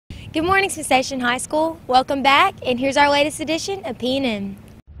Good morning, Smith Station High School. Welcome back, and here's our latest edition of PNN.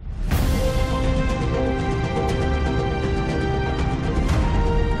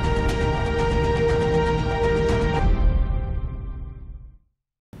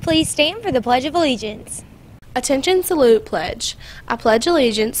 Please stand for the Pledge of Allegiance. Attention, salute, pledge. I pledge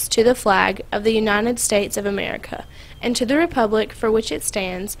allegiance to the flag of the United States of America and to the republic for which it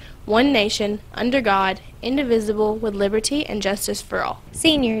stands, one nation, under God, indivisible, with liberty and justice for all.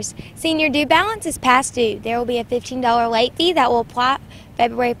 Seniors, senior due balance is past due. There will be a $15 late fee that will apply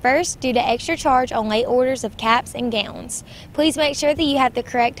February 1st due to extra charge on late orders of caps and gowns. Please make sure that you have the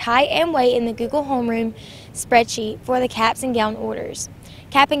correct height and weight in the Google Homeroom spreadsheet for the caps and gown orders.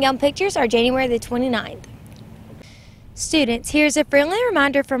 Cap and gown pictures are January the 29th. Students, here's a friendly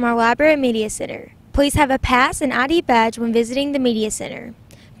reminder from our Library and Media Center. Please have a pass and ID badge when visiting the Media Center.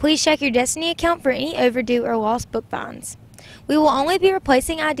 Please check your Destiny account for any overdue or lost book fines. We will only be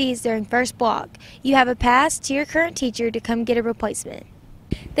replacing IDs during first block. You have a pass to your current teacher to come get a replacement.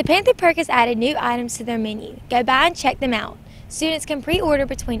 The Panther Perk has added new items to their menu. Go by and check them out. Students can pre-order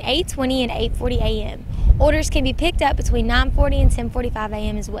between 8:20 and 8:40 a.m. Orders can be picked up between 9:40 and 10:45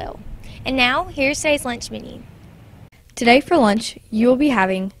 a.m. as well. And now, here's today's lunch menu. Today for lunch, you will be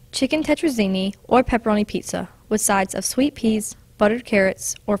having chicken tetrazzini or pepperoni pizza with sides of sweet peas, buttered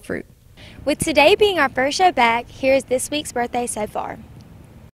carrots, or fruit. With today being our first show back, here is this week's birthday so far.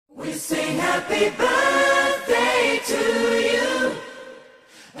 We sing happy birthday to you,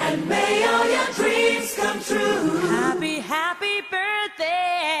 and may all your dreams come true. Happy, happy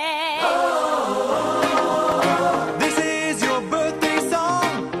birthday. Oh, this is your birthday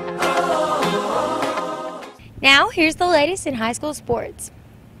song. Oh. Now, here's the latest in high school sports.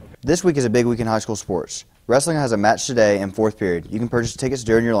 This week is a big week in high school sports. Wrestling has a match today in fourth period. You can purchase tickets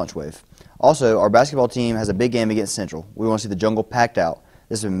during your lunch wave. Also, our basketball team has a big game against Central. We want to see the jungle packed out.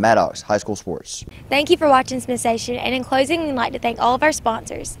 This has been Maddox High School Sports. Thank you for watching Smith Station, and in closing, we'd like to thank all of our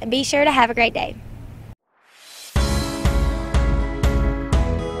sponsors, and be sure to have a great day.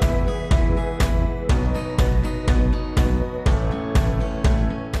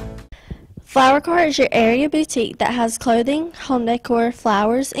 Flower Cart is your area boutique that has clothing, home decor,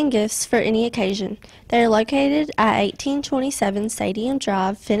 flowers, and gifts for any occasion. They are located at 1827 Stadium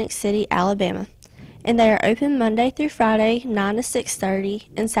Drive, Phoenix City, Alabama. And they are open Monday through Friday, 9 to 6:30,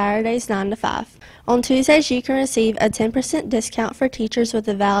 and Saturdays, 9 to 5. On Tuesdays, you can receive a 10% discount for teachers with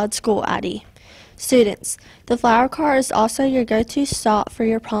a valid school ID. Students, the Flower Cart is also your go-to stop for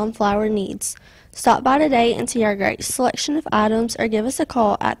your prom flower needs. Stop by today and see our great selection of items, or give us a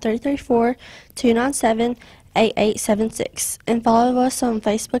call at 334-297-8876 and follow us on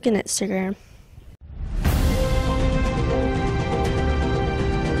Facebook and Instagram.